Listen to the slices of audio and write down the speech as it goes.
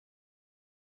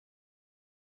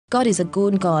God is a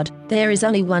good God. There is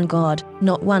only one God,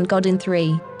 not one God in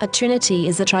three. A trinity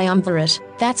is a triumvirate.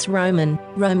 That's Roman.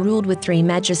 Rome ruled with three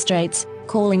magistrates,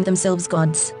 calling themselves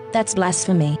gods. That's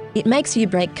blasphemy. It makes you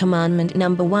break commandment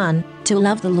number 1, to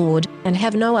love the Lord, and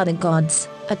have no other gods.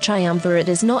 A triumvirate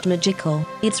is not magical,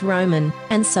 it's Roman,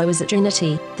 and so is a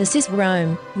trinity. This is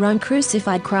Rome. Rome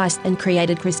crucified Christ and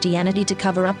created Christianity to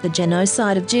cover up the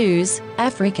genocide of Jews,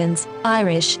 Africans,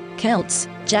 Irish, Celts,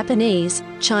 Japanese,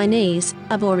 Chinese,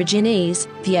 Aborigines,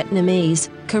 Vietnamese,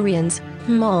 Koreans,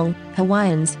 Hmong,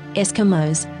 Hawaiians,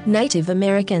 Eskimos, Native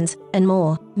Americans, and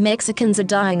more. Mexicans are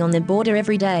dying on the border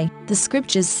every day. The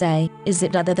scriptures say, "Is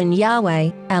it other than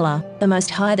Yahweh, Allah, the Most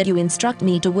High that you instruct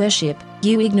me to worship,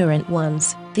 you ignorant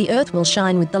ones?" The earth will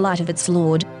shine with the light of its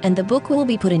Lord, and the book will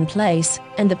be put in place,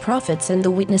 and the prophets and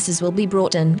the witnesses will be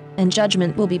brought in, and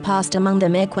judgment will be passed among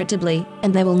them equitably,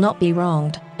 and they will not be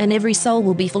wronged, and every soul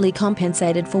will be fully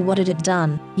compensated for what it had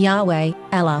done. Yahweh,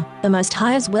 Allah, the Most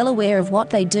High is well aware of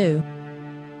what they do.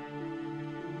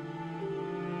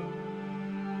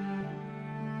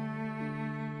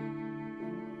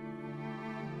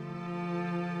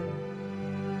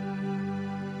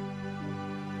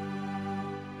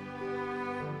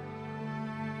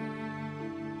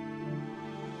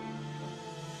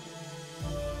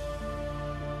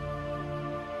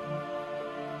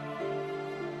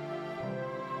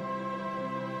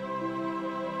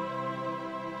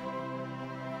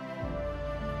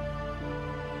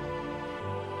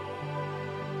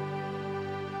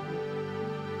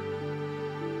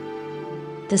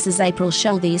 This is April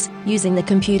Schulthies, using the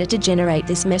computer to generate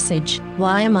this message.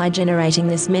 Why am I generating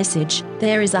this message?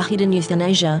 There is a hidden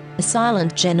euthanasia, a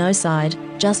silent genocide,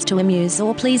 just to amuse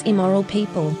or please immoral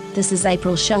people. This is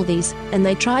April Schulthies, and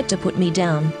they tried to put me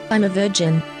down. I'm a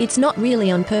virgin. It's not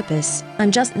really on purpose.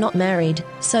 I'm just not married,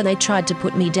 so they tried to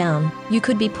put me down. You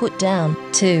could be put down,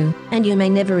 too, and you may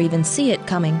never even see it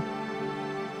coming.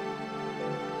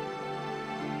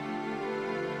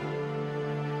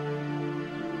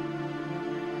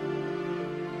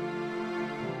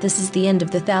 This is the end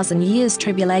of the 1,000 years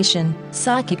tribulation.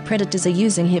 Psychic predators are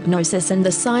using hypnosis and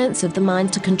the science of the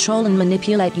mind to control and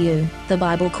manipulate you. The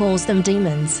Bible calls them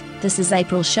demons. This is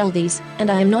April Schulthies,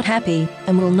 and I am not happy,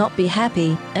 and will not be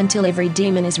happy, until every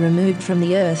demon is removed from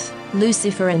the earth.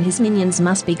 Lucifer and his minions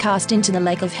must be cast into the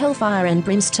lake of hellfire and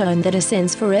brimstone that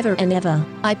ascends forever and ever.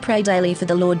 I pray daily for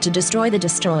the Lord to destroy the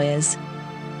destroyers.